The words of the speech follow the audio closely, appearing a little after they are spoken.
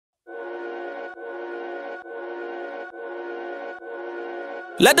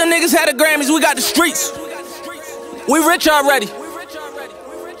Let the niggas have the Grammys, we got the streets. We rich already.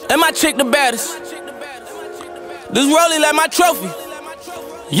 And my chick the baddest. This rollie like my trophy.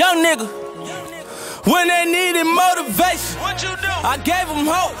 Young nigga. When they needed motivation, what you do? I gave them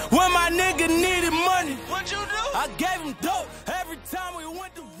hope. When my nigga needed money, what you do? I gave them dope. Every time we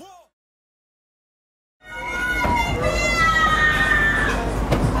went to war.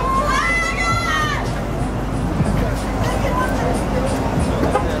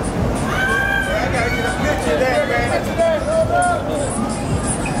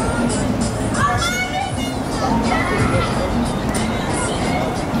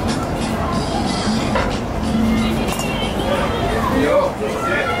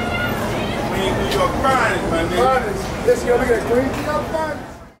 Let's go look at Queen. Look how fun.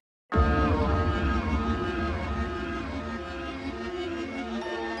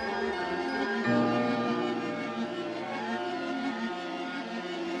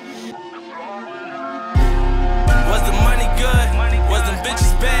 Was the money good? Was them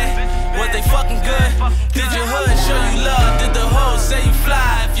bitches bad? Was they fucking good? Did your hood show you love? Did the hoes say you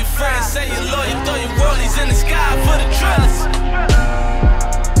fly? If your friends say you loyal, throw your rollies in the sky for the Trillest.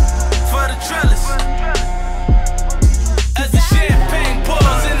 For the Trillest. As the champagne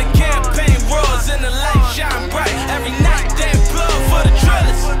pours and the campaign roars and the light shine bright, every night they blow for the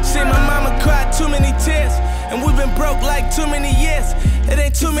Trillest. See my mama cry too many tears, and we've been broke like too many years. It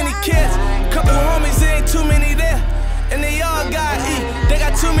ain't too many kids, couple homies, there ain't too many there. And they all got eat, they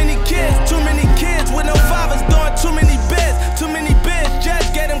got too many kids with no fathers doing too many bids,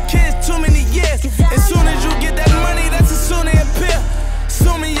 Judge gave them kids too many years. As soon as you get that money, that's as soon as it appear.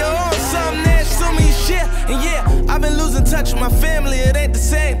 Sue me your own something, then sue me your shit. And yeah, I've been losing touch with my family, it ain't the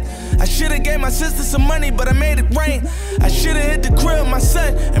same. I should've gave my sister some money, but I made it rain. I should've hit the crib with my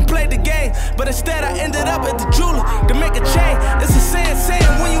son and played the game, but instead I ended up at the jeweler to make a chain. It's a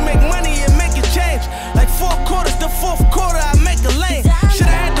saying when you make money, it make it change. Like 4 quarters, the 4th quarter, I make a lane. Should've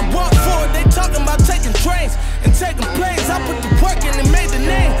had to walk forward, they talking about taking trains and taking planes. I put the work in and made the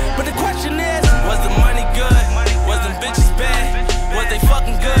name, but the question is, was the money good? Was them bitches bad? Was they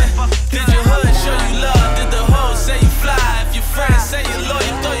fucking good? Did your hood show you love? Did the hoes say you fly? If your friends say you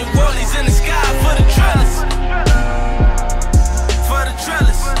loyal, throw your rollies in the sky for the Trillest. For the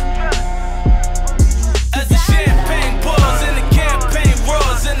Trillest. As the champagne pours and the campaign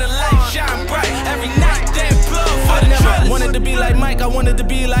roars and the light shine bright, every night they blow for the Trillest. I wanted to be like Mike, I wanted to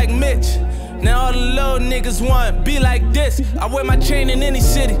be like Mitch. Now all the little niggas want be like this. I wear my chain in any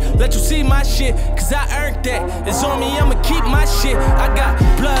city, let you see my shit, cause I earned that. It's on me, I'ma keep my shit. I got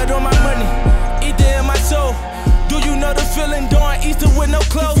blood on my money, ether in my soul. Do you know the feeling during Easter with no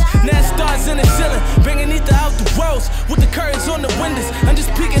clothes? Now stars in the ceiling, bringing ether out the roads with the curtains on the windows. I'm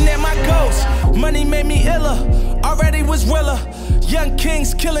just peeking at my goals. Money made me iller, already was realer. Young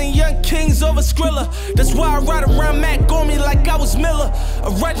kings killing young kings over Skrilla. That's why I ride around Mac on me like I was Miller.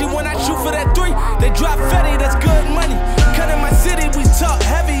 A Reggie when I shoot for that 3, they drop Fetty, that's good money. Cut in my city, we talk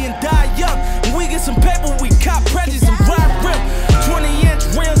heavy and die young. When we get some paper, we cop prejudice and ride rim.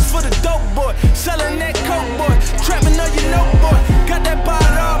 20-inch rims for the dope boy, selling that coke boy, trapping on your note boy. Got that by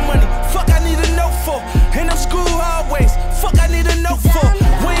all money, fuck I need a note for. In them school hallways, fuck I need a note for.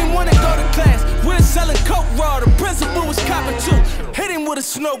 We ain't wanna go to class, we're selling coke raw. The principal was copping too, hit him with a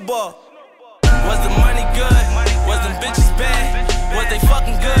snowball. Was the money good? Was them bitches bad? Was they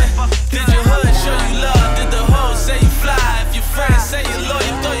fucking good? Did your hood show you love? Did the hoes say you fly? If your friends say you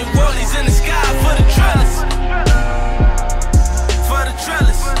loyal, throw your rollies in the sky for the Trillest. For the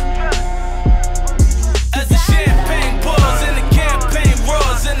Trillest. As the champagne pours and the campaign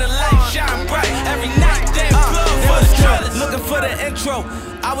roars and the light shine bright, every night they blow for the Trillest. Looking for the intro,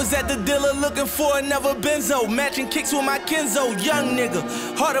 I was at the dealer looking for another benzo, matching kicks with my Kenzo. Young nigga,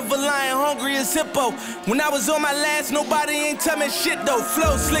 heart of a lion, hungry as hippo. When I was on my last, nobody ain't tell me shit though.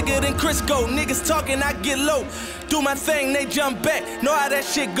 Flow slicker than Crisco, niggas talking, I get low. Do my thing, they jump back, know how that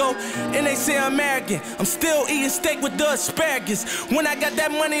shit go. And they say I'm arrogant, I'm still eating steak with the asparagus. When I got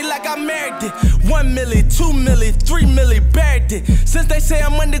that money like I married it. 1 milli, 2 milli, 3 milli, buried it. Since they say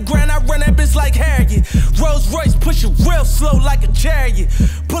I'm underground, I run that bitch like Harriet. Rolls Royce push it real slow like a chariot.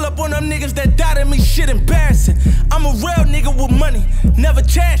 Pull up on them niggas that doubted me, shit embarrassing. I'm a real nigga with money, never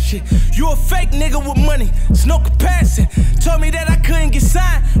trash shit. You a fake nigga with money, it's no comparison. Told me that I couldn't get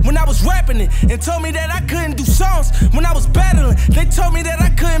signed when I was rapping it, and told me that I couldn't do songs when I was battling. They told me that I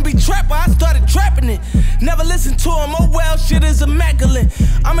couldn't be trapper, I started trapping it. Never listened to them, oh well, shit is immaculate.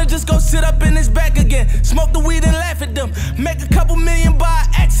 I'ma just go sit up in this back again, smoke the weed and laugh at them. Make a couple million by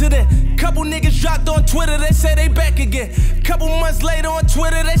accident. Couple niggas dropped on Twitter, they say they back again. Couple months later on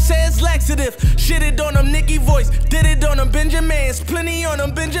Twitter, they say say it's laxative. Shit it on them, Nicki voice. Did it on them, Benjamins. Plenty on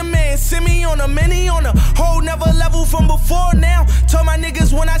them, Benjamins. Send me on them, many on them. Whole never level from before now. Told my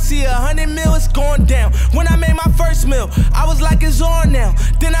niggas when I see 100 mil, it's going down. When I made my first meal, I was like it's on now.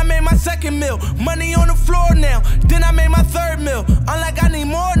 Then I made my second meal. Money on the floor now. Then I made my third meal. Unlike I need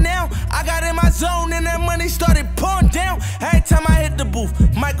more now. I got in my zone and that money started pouring down. Every time I hit the booth,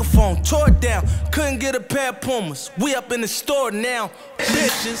 microphone tore it down. Couldn't get a pair of Pumas. We up in the store now,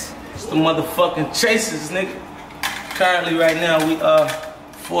 bitches. It's the motherfucking Chasers, nigga. Currently right now we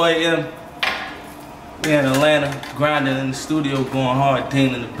 4 a.m. We in Atlanta, grinding in the studio, going hard.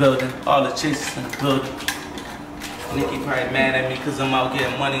 Dean in the building, all the Chasers in the building. Nicki probably mad at me because I'm out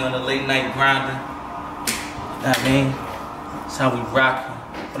getting money on the late night grinding. You know what I mean? That's how we rockin'.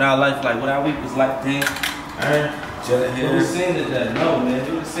 What our life like, what our week was like, Dean. Alright. What we seen today? No, man.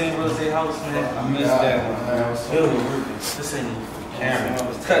 You would've seen Rose House, man. I missed that one, man. This ain't the camera.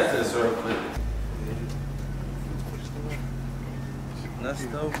 Let's cut this real quick. Nuts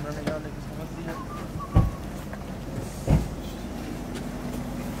though, none of y'all niggas want to see it.